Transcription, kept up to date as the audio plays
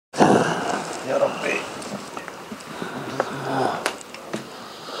يا ربي.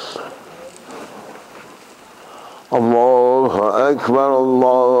 الله أكبر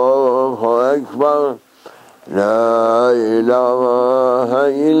الله أكبر لا إله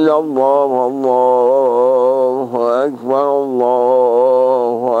إلا الله الله أكبر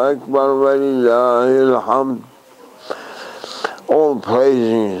الله أكبر ولله الحمد. All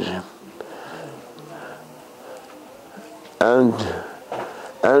praises and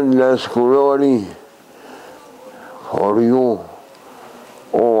endless glory for you,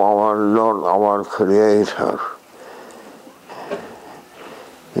 O our Lord, our Creator.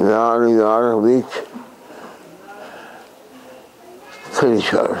 We are weak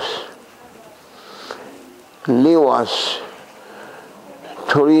creatures. Leave us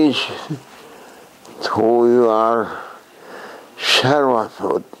to reach to your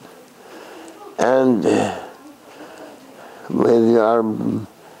servanthood, and with your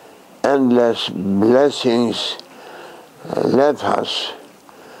endless blessings, let us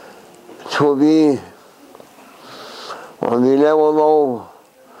to be on the level of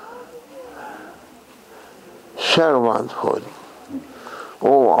servanthood.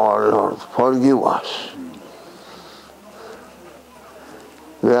 Oh our Lord, forgive us.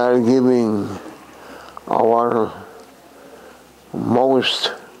 We are giving our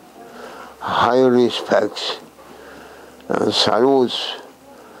most high respects and salutes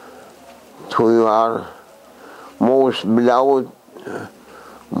to your most beloved,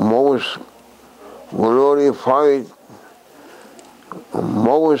 most glorified,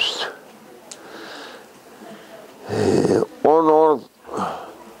 most honored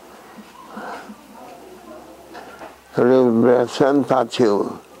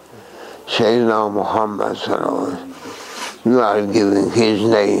representative, Sayyidina Muhammad sallallahu alaihi wasallam. You are giving his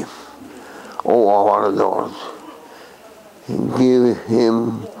name, O our Lord. Give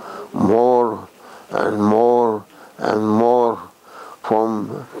him more and more and more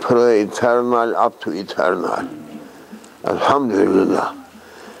from pre-eternal up to eternal. Alhamdulillah.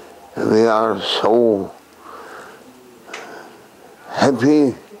 We are so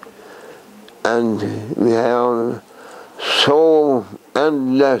happy, and we have so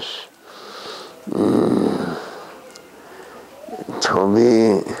endless to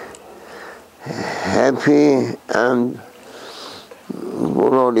be happy and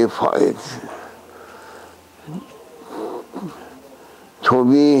glorified, to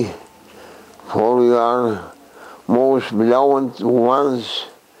be for your most beloved one's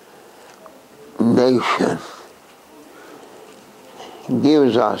nation.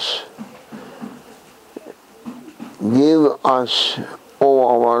 Give us, O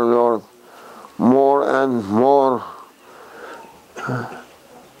our Lord, more and more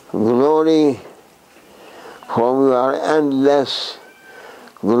glory from your endless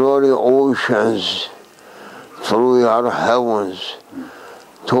glory oceans through your heavens,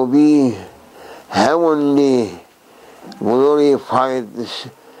 to be heavenly glorified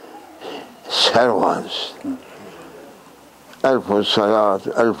servants. Alf salat,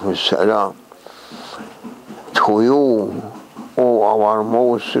 alf salam to you, O our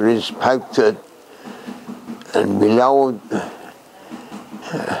most respected and beloved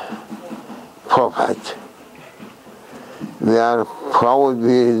Prophet. We are proud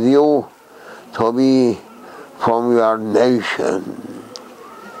with you to be from your nation.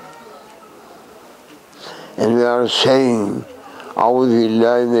 And we are saying, أعوذ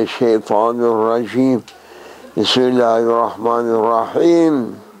بالله من الشيطان الرجيم بسم الله الرحمن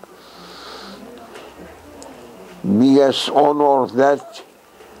الرحيم. Biggest honor that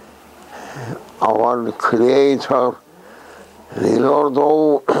our Creator, the Lord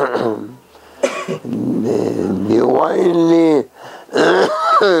of divinely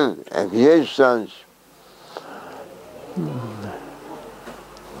existence,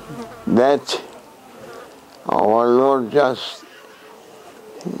 that our Lord just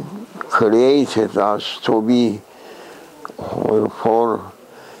created us to be for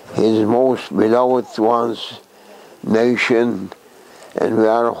His most beloved one's nation, and we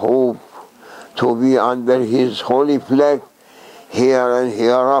are hope to be under His holy flag here and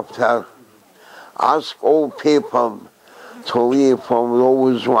hereafter. Ask all people to be from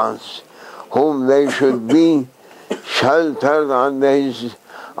those ones whom they should be sheltered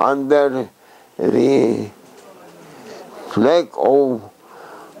under the flag of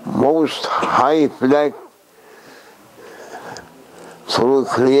most high flag through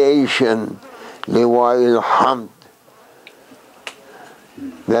creation, Liwa'il Hamd,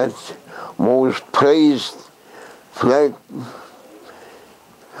 that most praised flag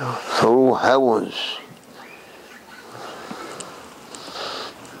through heavens.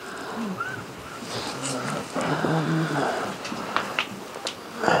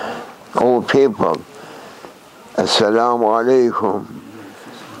 O people, Assalamu alaikum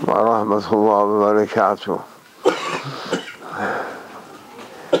wa rahmatullahi wa barakatuh.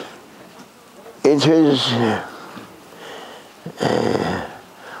 It is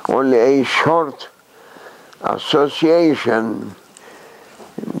only a short association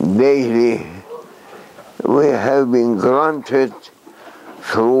daily we have been granted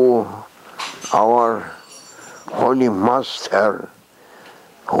through our Holy Master,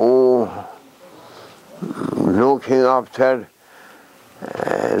 who looking after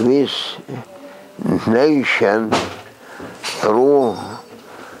this nation through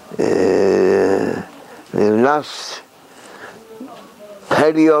the last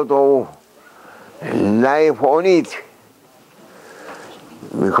period of life on it,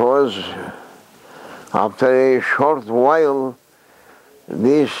 because after a short while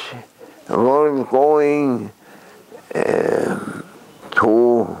this world going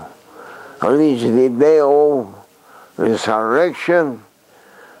to reach the day of resurrection,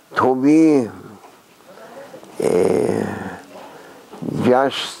 to be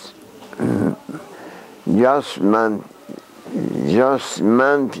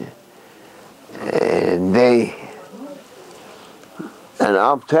judgment day, and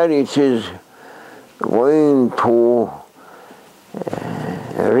after it is going to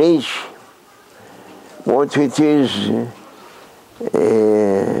reach what it is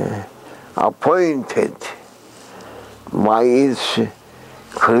appointed by its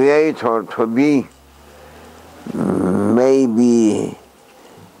Creator to be, maybe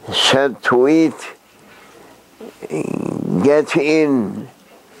said to it, get in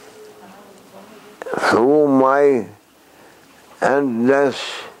through my endless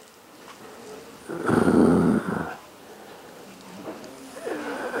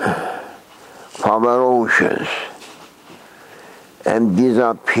power oceans and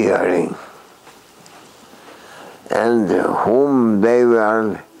disappearing, and whom they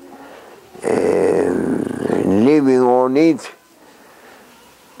were living on it,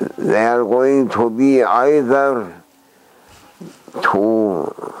 they are going to be either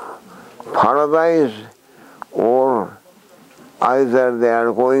to paradise, or either they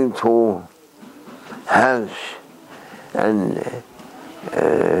are going to hell. And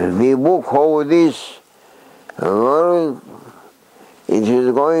the book of this world, it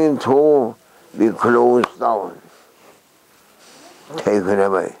is going to be closed down, taken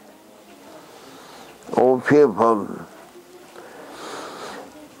away. Oh people,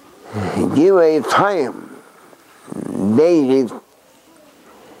 give a time, daily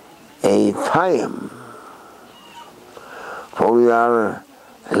a time for your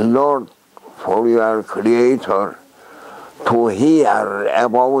Lord, for your Creator, to hear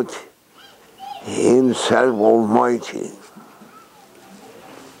about Himself Almighty,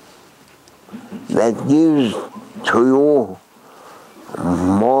 that gives to you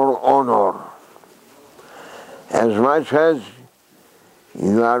more honor, as much as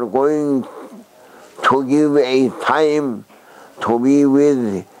you are going to give a time to be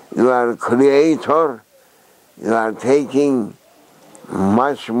with your Creator. You are taking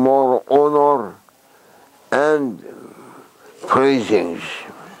much more honor and praisings.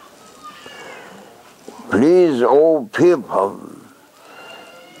 Please, all people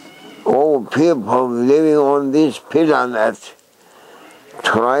living on this planet,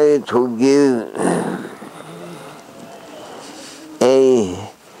 try to give a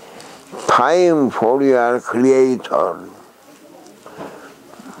time for your Creator.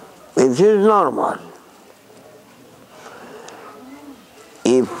 It is normal.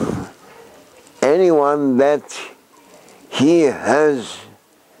 If anyone that he has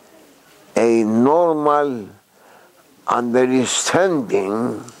a normal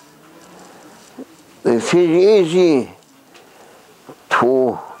understanding, it is easy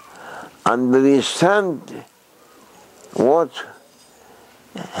to understand what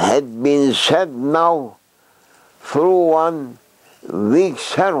had been said now through one weak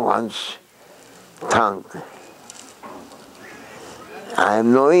servant's tongue. I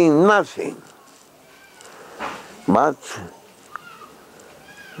am knowing nothing, but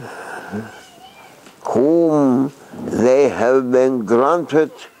whom they have been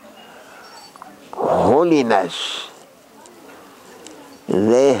granted holiness,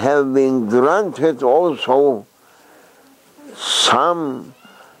 they have been granted also some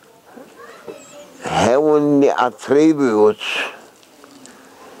heavenly attributes,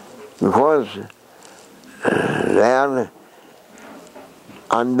 because their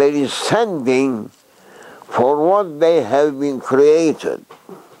understanding for what they have been created.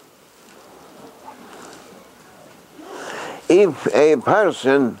 If a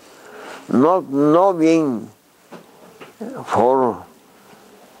person not knowing for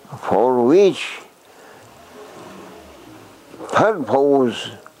which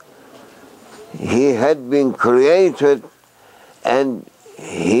purpose he had been created and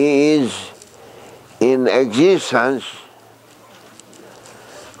he is in existence,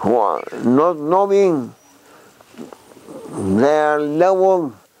 not knowing their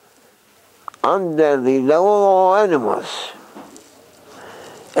level under the level of animals.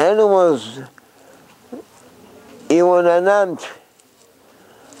 Animals, even an ant,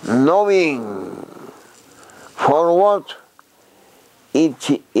 knowing for what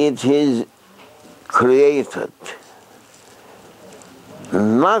it is created.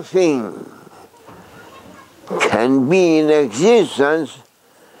 Nothing can be in existence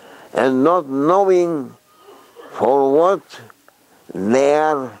and not knowing for what they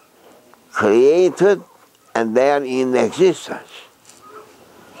are created and they are in existence.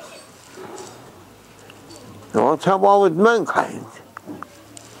 What about mankind?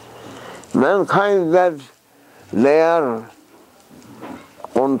 Mankind that they are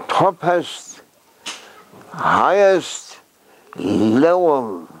on topest, highest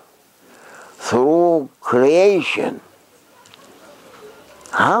level through creation.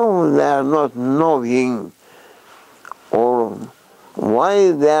 How they are not knowing, or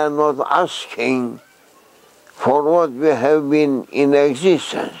why they are not asking for what we have been in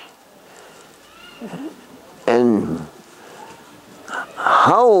existence, and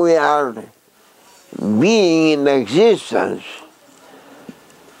how we are being in existence,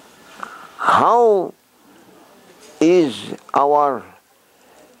 how is our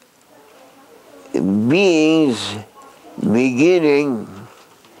beings beginning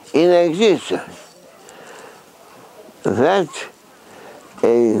in existence. That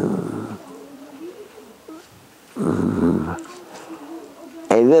a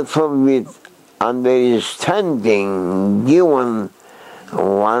little bit understanding given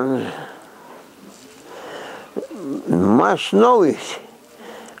one must know it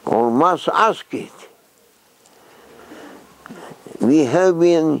or must ask it. We have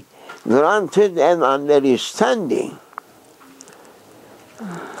been granted an understanding.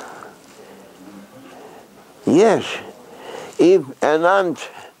 Yes, if an ant,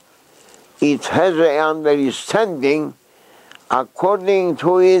 it has an understanding according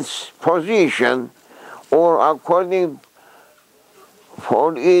to its position or according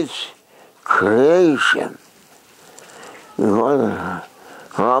for its creation.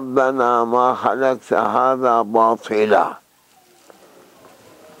 رَبَّنَا مَا خَلَقْتَ هَذَا بَاطِلًا.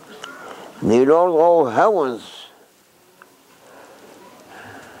 The Lord of heavens,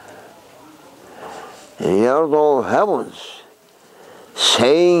 the Lord of heavens,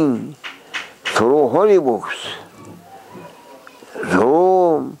 saying through holy books,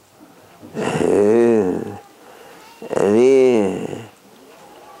 through the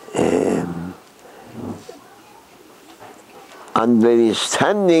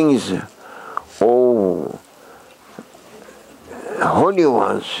understandings of holy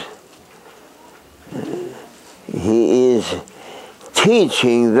ones, he is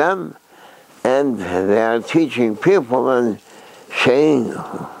teaching them, and they are teaching people and saying,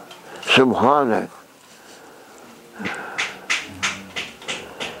 Subhanak,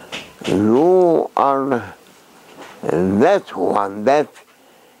 you are that one that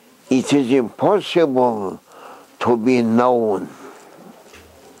it is impossible to be known.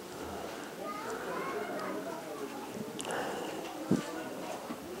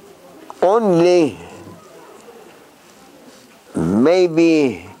 Only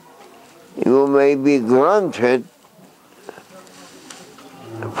maybe you may be granted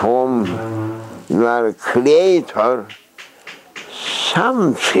from your Creator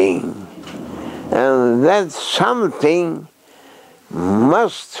something, and that something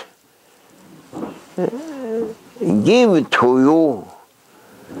must give to you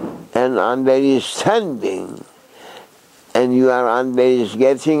an understanding, and you are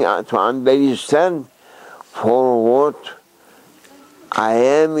getting to understand for what I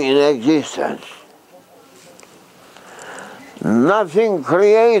am in existence. Nothing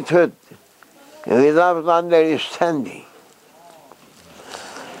created without understanding.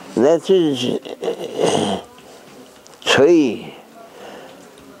 That is tree.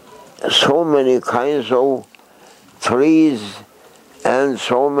 So many kinds of trees and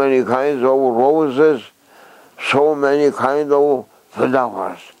so many kinds of roses, so many kinds of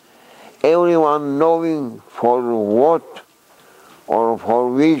flowers. Everyone knowing for what or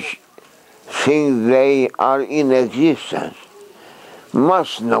for which thing they are in existence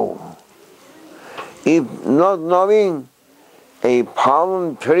must know. If not knowing, a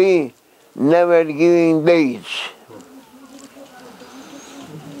palm tree never giving dates.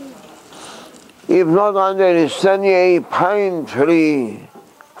 If not understanding a pine tree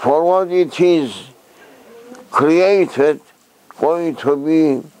for what it is created, going to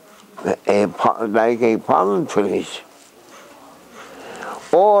be like a palm tree.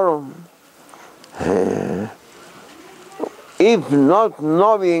 Or if not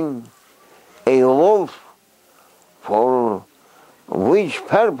knowing a wolf for which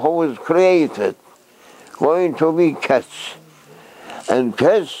purpose was created, going to be cats. And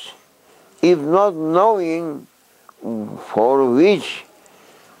cats, if not knowing for which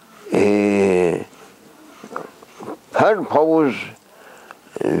purpose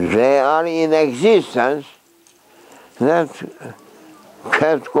they are in existence, that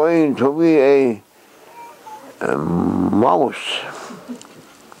cat going to be a mouse.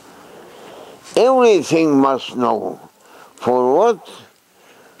 Everything must know for what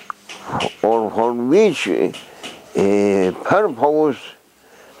or for which purpose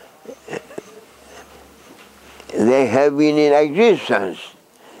they have been in existence.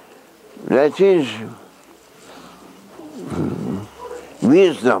 That is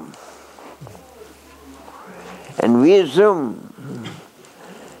wisdom. And wisdom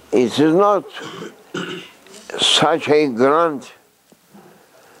is not such a grant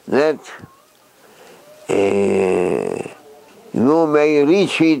that you may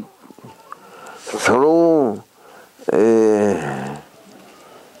reach it through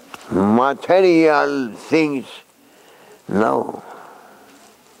material things. No.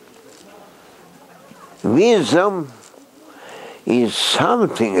 Wisdom is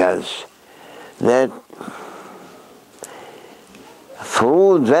something else, that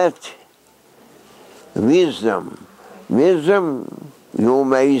through that wisdom you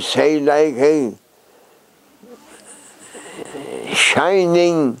may say like a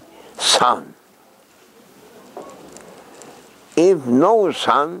shining sun. If no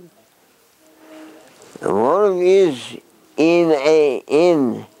sun, the world is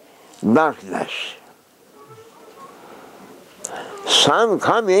in darkness. Sun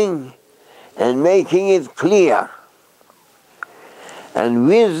coming and making it clear. And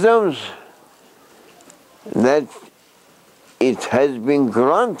wisdoms that it has been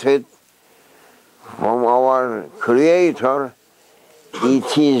granted from our Creator,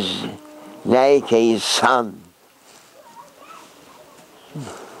 it is like a sun.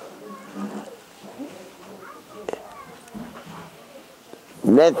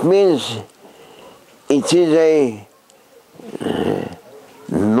 That means it is a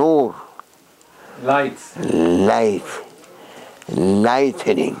nur, light,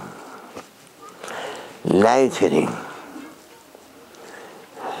 lightening.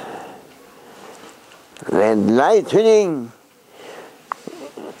 And lightening,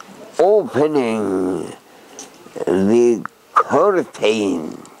 opening the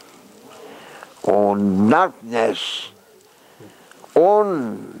curtain on darkness,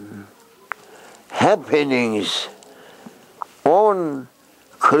 on happenings, on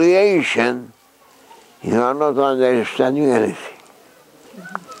creation, you are not understanding anything.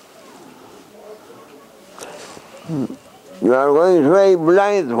 You are going to a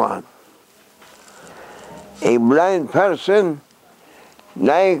blind one. A blind person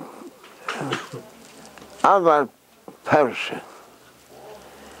like other person.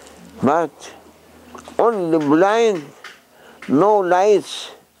 But only blind, no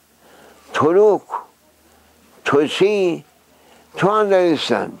lights to look, to see, to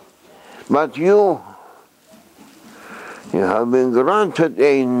understand. But you have been granted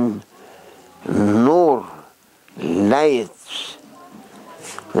a nur, lights,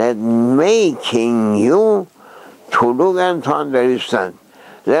 that making you to look and to understand.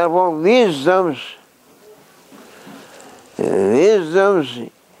 Therefore, wisdoms is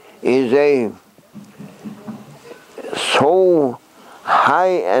a so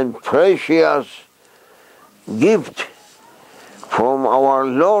high and precious gift from our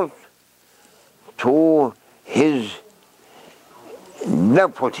Lord to His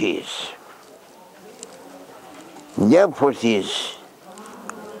deputies.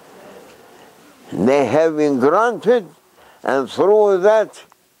 They have been granted, and through that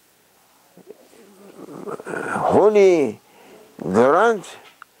holy grant,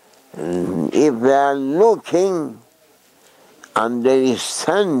 if they are looking,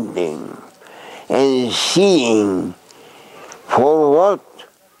 understanding, and seeing for what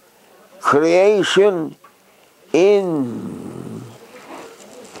creation in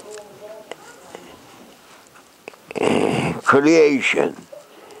creation,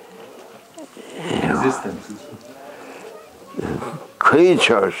 existence,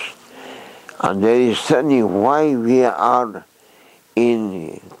 creatures understanding why we are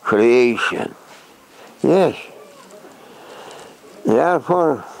in creation. Yes.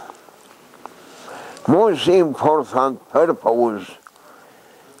 Therefore, most important purpose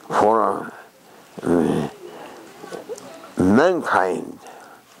for mankind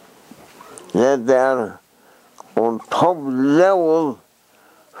that they are on top level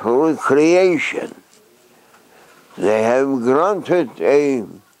through creation. They have granted a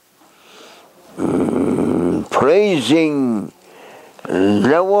praising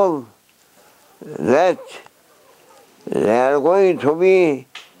level that they are going to be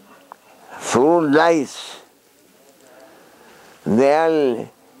through lights. They are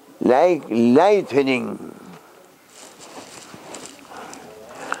like lightning,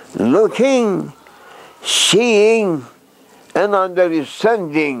 looking, seeing, and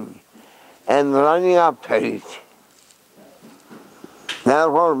understanding, and running after it.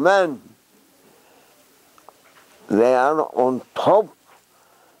 Therefore, man, they are on top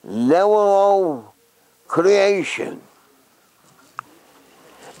level of creation,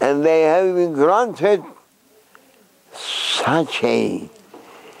 and they have been granted such a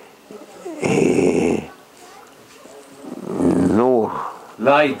nur,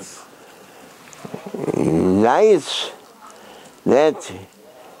 lights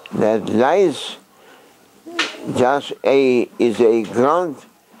that lights just is a grant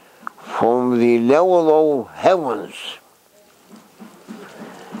from the level of heavens.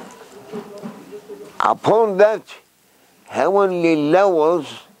 Upon that heavenly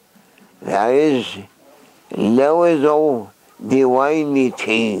levels, there is levels of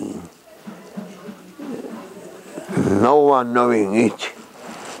divinity. No one knowing it,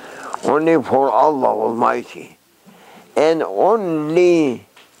 only for Allah Almighty, and only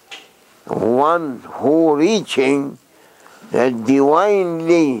one who reaching the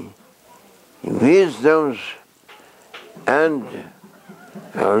divinely wisdoms and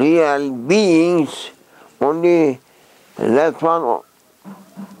real beings, only that one,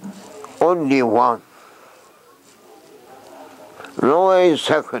 only one. No a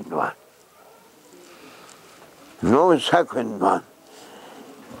second one. No second one.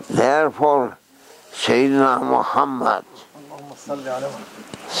 Therefore, Sayyidina Muhammad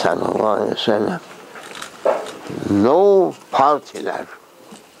sallallahu alaihi wasallam, no partner.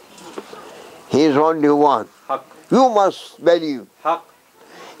 He is only one. Haq. You must believe. Haq.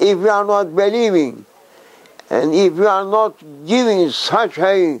 If you are not believing, and if you are not giving such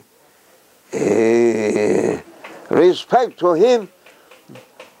a respect to him,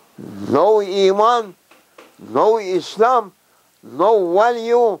 no Iman, no Islam, no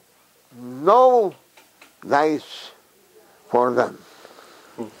value, no life for them.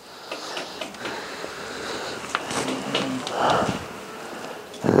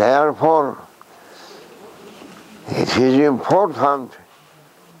 Therefore, it is important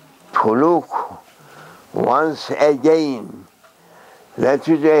to look once again. That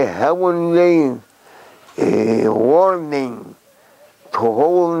is a heavenly warning to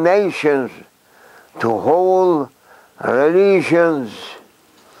whole nations, to whole religions,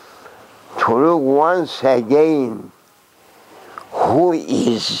 to look once again who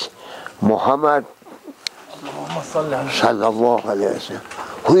is Muhammad sallallahu alaihi wasallam.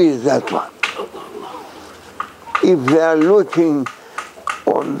 Who is that one? If they are looking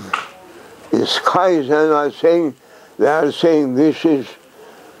on the skies and they are saying this is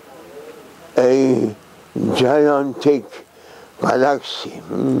a gigantic galaxy.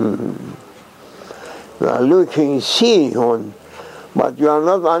 You are looking, seeing on, but you are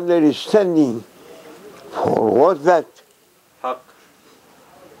not understanding for what that,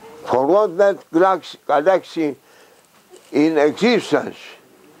 for what that galaxy in existence.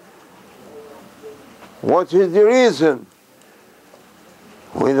 What is the reason?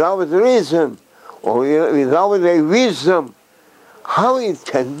 Without reason or without a wisdom, how it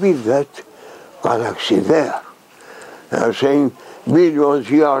can be that galaxy there? They are saying billions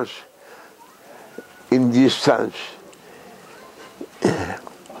years in distance.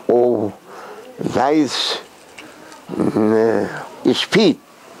 Or light's speed.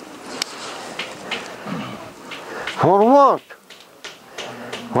 For what?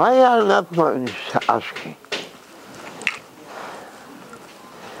 Why are not asking?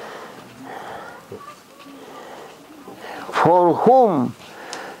 For whom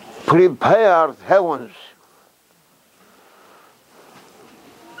prepared heavens?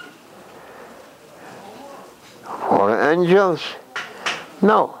 For angels?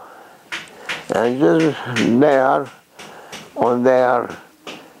 No. Angels, they are on their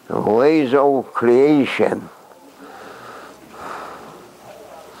ways of creation.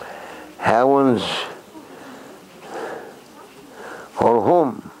 heavens for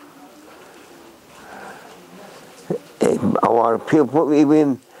whom our people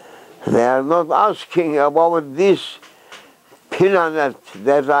even they are not asking about this planet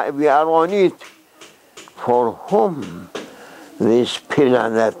that we are on it, for whom this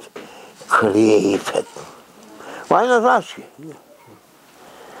planet created. Why not asking?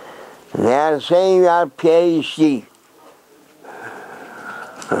 They are saying we are PhD.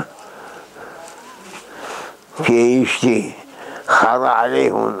 PhD.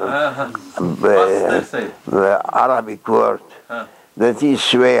 The Arabic word that is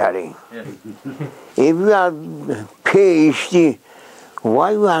swearing. Yes. If we are PhD,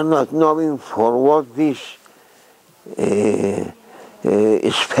 why we are not knowing for what this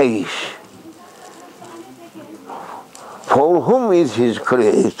space? For whom it is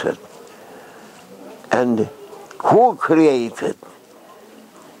created? And who created?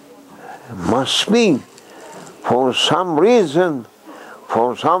 Must be for some reason,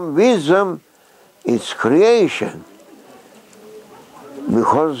 for some wisdom, it's creation.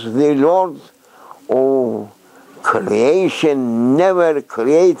 Because the Lord, creation, never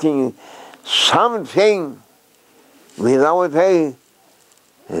creating something without a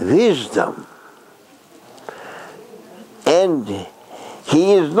wisdom. And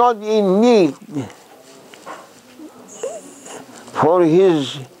He is not in need for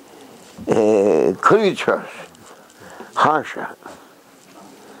His creatures. Hasha.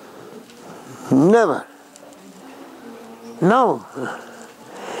 Never. No.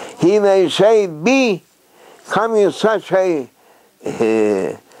 He may say, be come in such a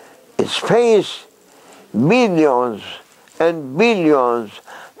space, billions and billions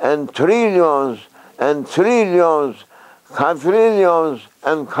and trillions and trillions, quadrillions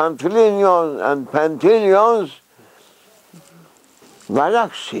and quintillions and pentillions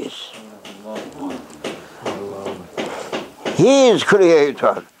galaxies. He is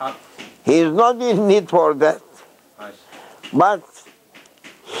creator. He is not in need for that. But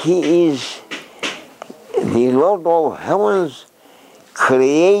He is the Lord of heavens,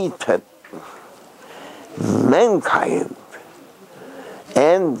 created mankind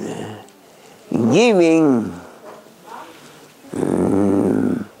and giving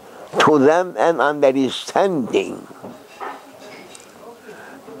to them an understanding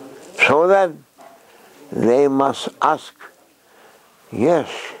so that they must ask, yes,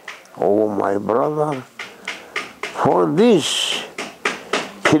 oh my brother, for this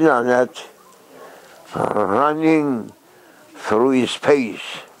planet running through space,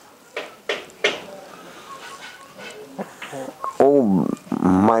 oh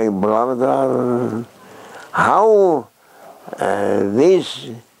my brother, how this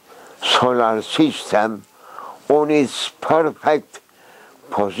solar system on its perfect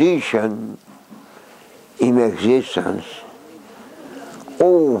position in existence,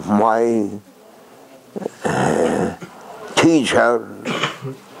 oh my teacher,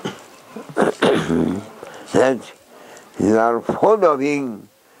 that you are following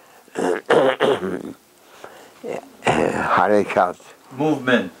harakat,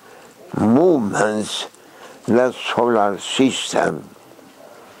 movements, that solar system.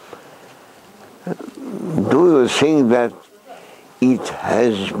 Do you think that it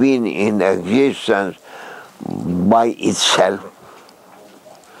has been in existence by itself?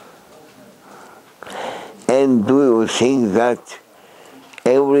 And do you think that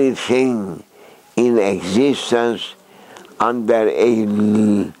everything in existence under a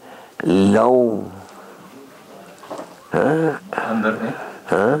law? Under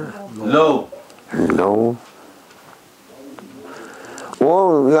a law. Law.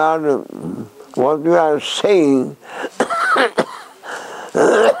 What we are saying,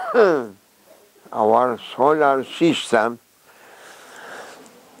 our solar system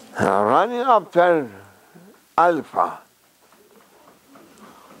running after alpha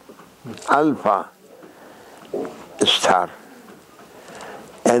star,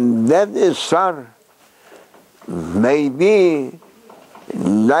 and that star may be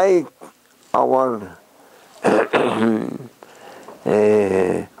like our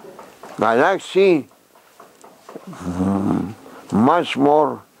galaxy, much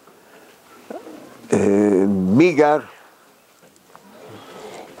more bigger.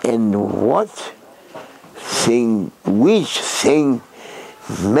 And which thing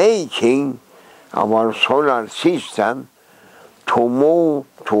making our solar system to move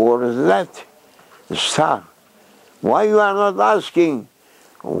towards that star? Why you are not asking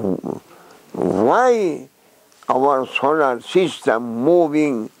why our solar system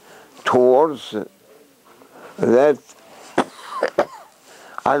moving towards that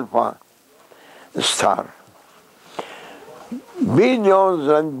alpha star. Billions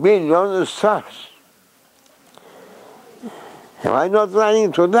and billions of stars. Am I not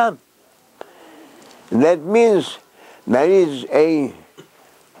running to them? That means there is a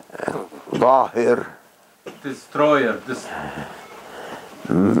Zahir, Destroyer,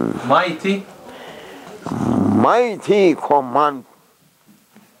 mighty command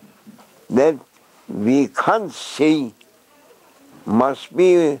that we can't see, must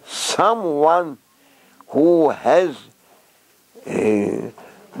be someone who has a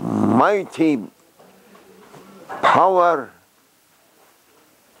mighty power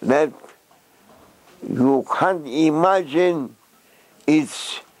that you can't imagine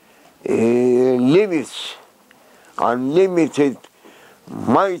its limits, unlimited,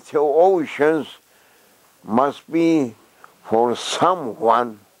 mighty oceans must be for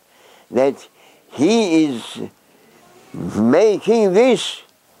someone that he is making this,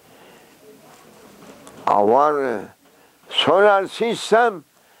 our solar system,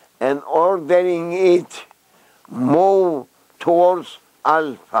 and ordering it move towards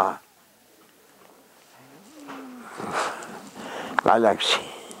Alpha galaxy,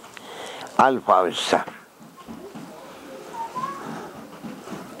 Alpha star.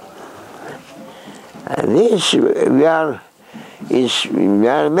 And this we are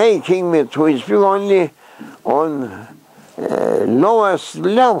making it to speak only on lowest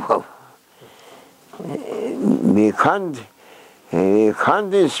level. We can't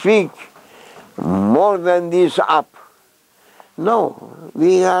speak more than this up. No,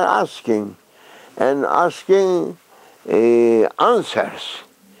 we are asking answers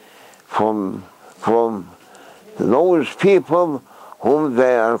from those people whom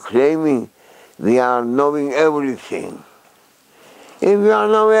they are claiming they are knowing everything. If you are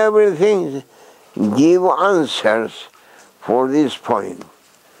knowing everything, give answers for this point.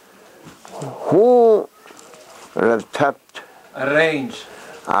 Who arrange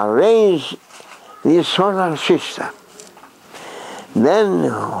the solar system? Then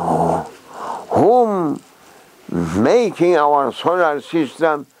whom making our solar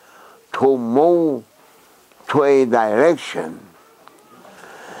system to move to a direction?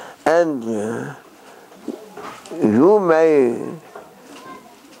 And you may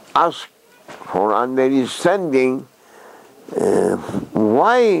ask for understanding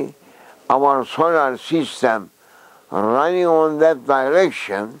why our solar system running on that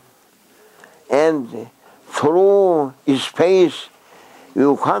direction, and through space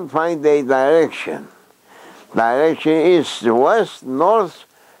you can't find a direction. Direction is west, north,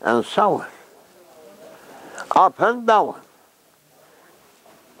 and south, up and down,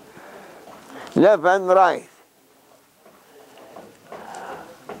 left and right.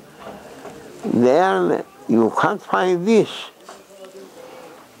 Then you can't find this.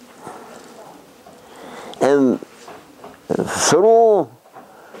 And through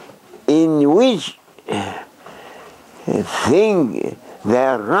in which thing they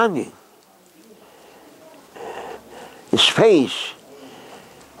are running. Space.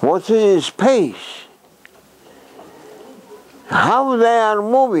 What is space? How they are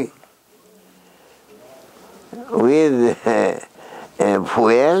moving? With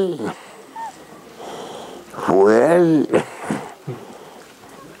fuel,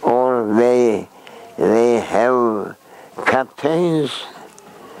 or they have captains,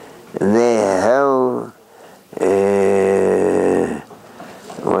 they have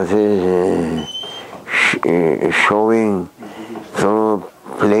showing through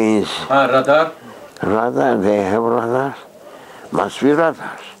planes. Radar. They have radars. Must be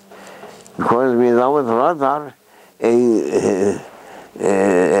radars, because without radar a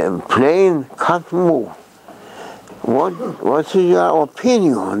plane can't move. What is your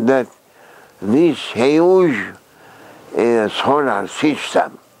opinion that this huge solar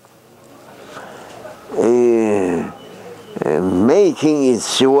system making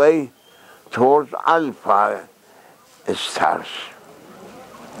its way towards Alpha stars?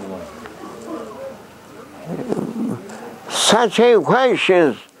 Such a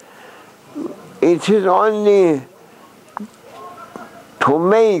question, it is only to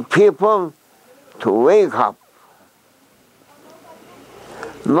make people to wake up,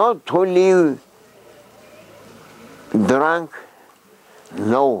 not to live drunk,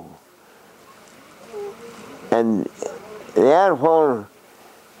 no. And therefore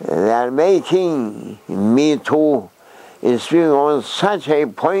they are making me to speak on such a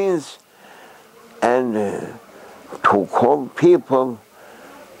point, and to call people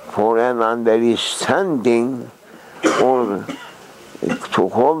for an understanding, or to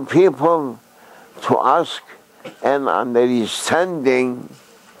call people to ask an understanding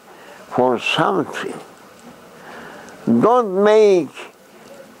for something. Don't make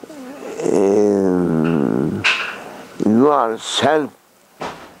yourself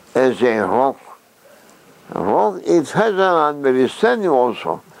as a rock. Rock, it has an understanding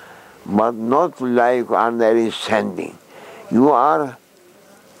also, but not like understanding. You are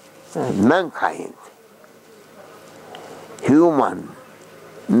mankind, human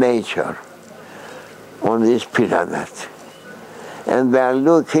nature on this planet. And they are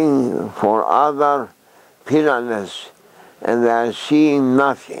looking for other planets and they are seeing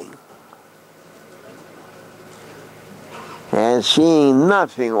nothing. They are seeing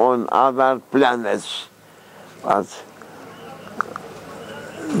nothing on other planets, but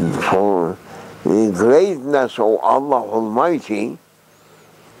for the greatness of Allah Almighty,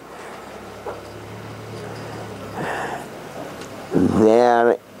 they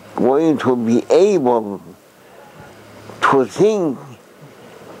are going to be able to think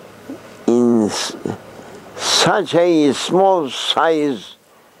in such a small size,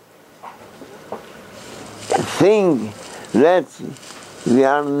 think that we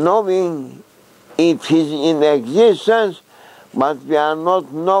are knowing it is in existence, but we are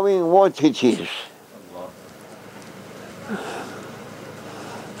not knowing what it is.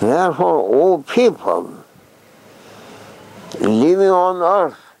 Therefore, all people living on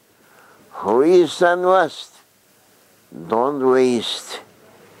earth, east and west, don't waste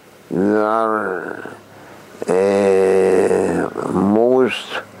your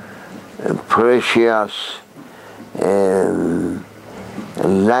most precious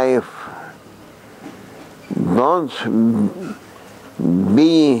life. Don't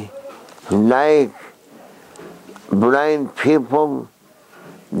be like blind people,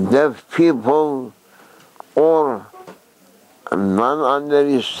 deaf people, or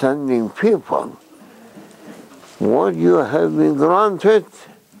non-understanding people. What you have been granted,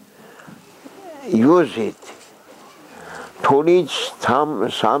 use it to reach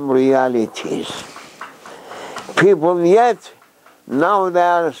some realities. People yet, now they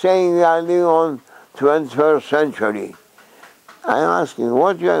are saying they are living on 21st century. I'm asking,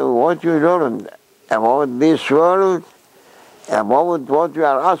 what you learned about this world, about what you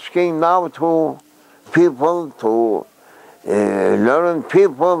are asking now to people, to learn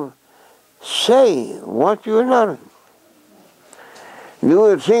people, say what you learned. You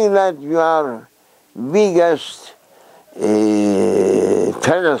will think that you are biggest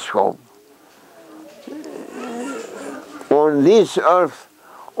telescope on this earth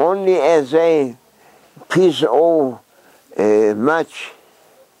only as a piece of match,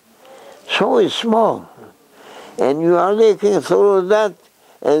 so small, and you are looking through that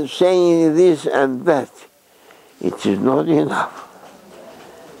and saying this and that. It is not enough.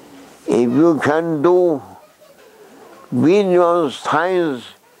 If you can do billions times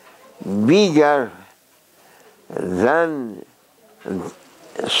bigger than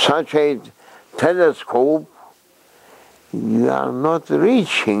such a telescope, you are not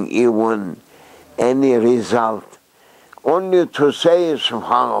reaching even any result. Only to say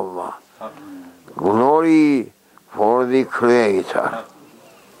Subhanallah, glory for the Creator.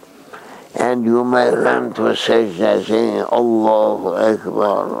 And you may learn to say that saying Allahu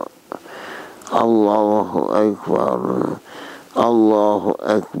Akbar, Allahu Akbar, Allahu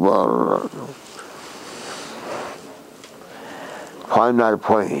Akbar. Final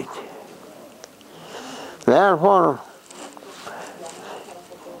point. Therefore,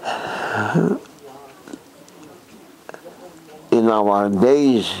 in our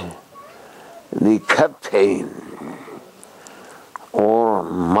days, the captain or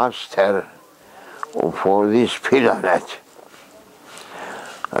master for this planet,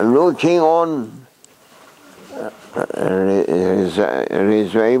 looking on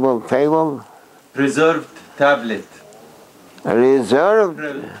reservable table, Preserved tablet. reserved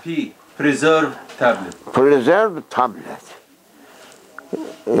Preserved tablet. preserved tablet.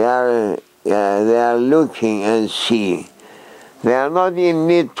 They are looking and seeing. They are not in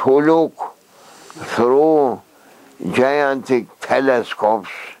need to look through gigantic telescopes,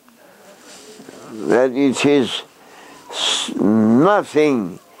 that it is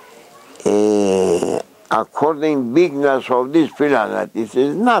nothing according bigness of this planet. It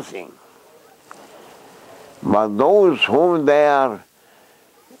is nothing. But those whom they are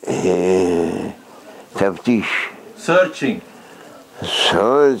taftish, Searching.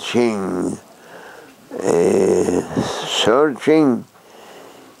 searching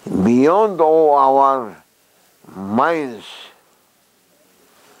beyond all our minds,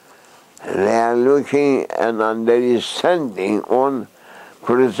 they are looking and understanding on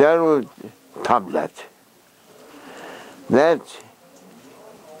preserved tablet that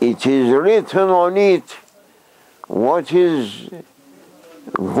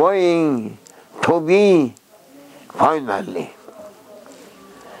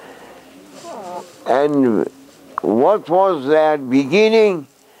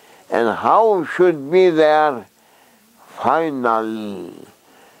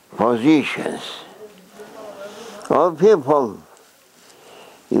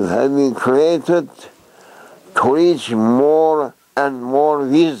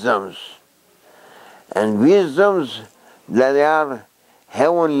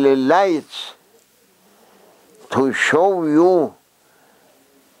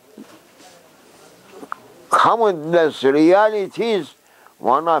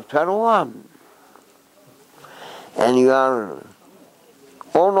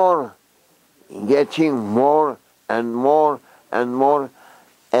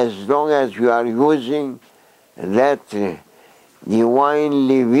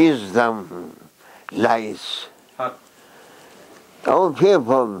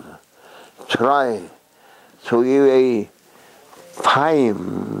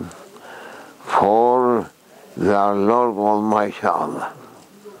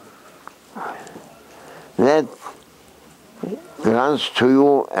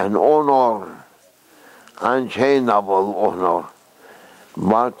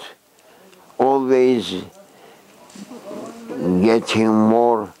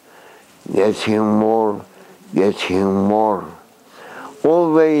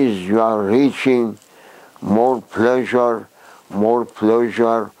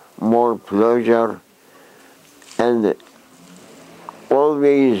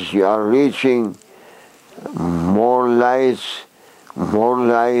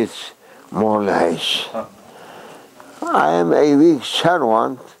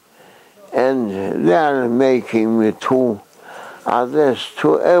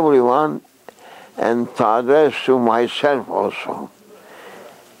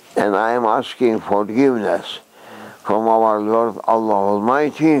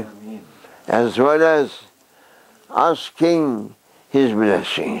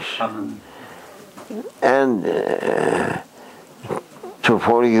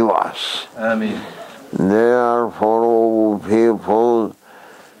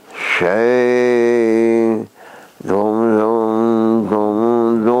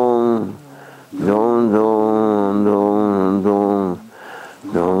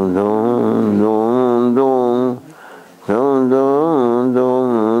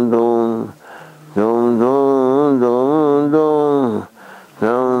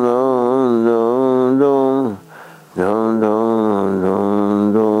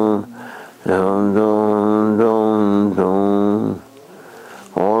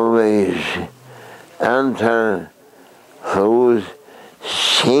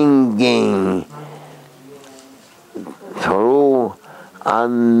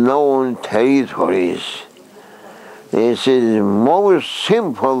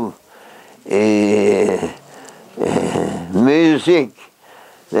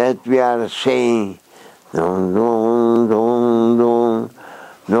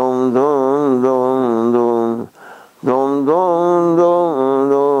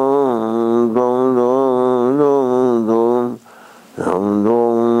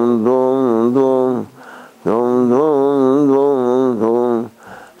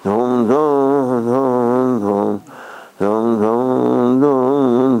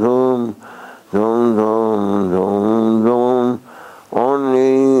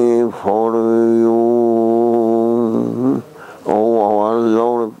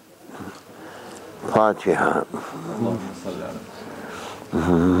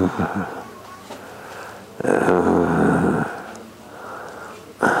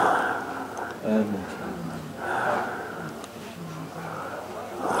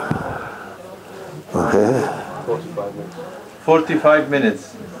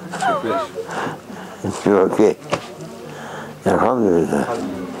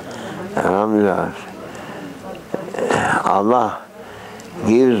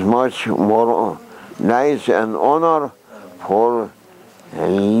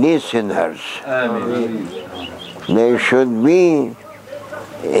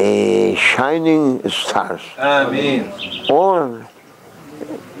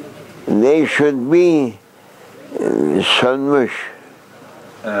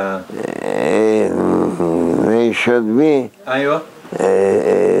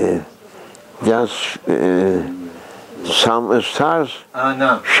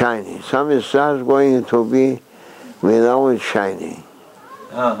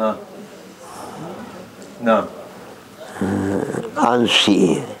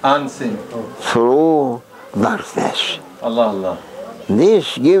unseen, Unseen. through darkness. Allah Allah.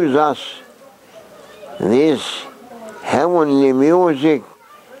 This gives us this heavenly music,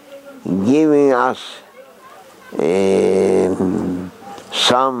 giving us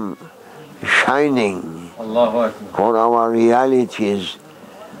some shining Allahu Akbar. for our realities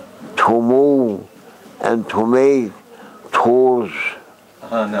to move and to make tours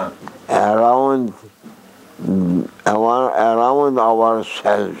Now. around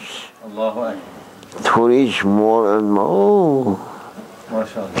ourselves Allahu Akbar. to reach more and more.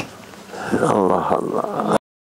 MashaAllah. Allah Allah.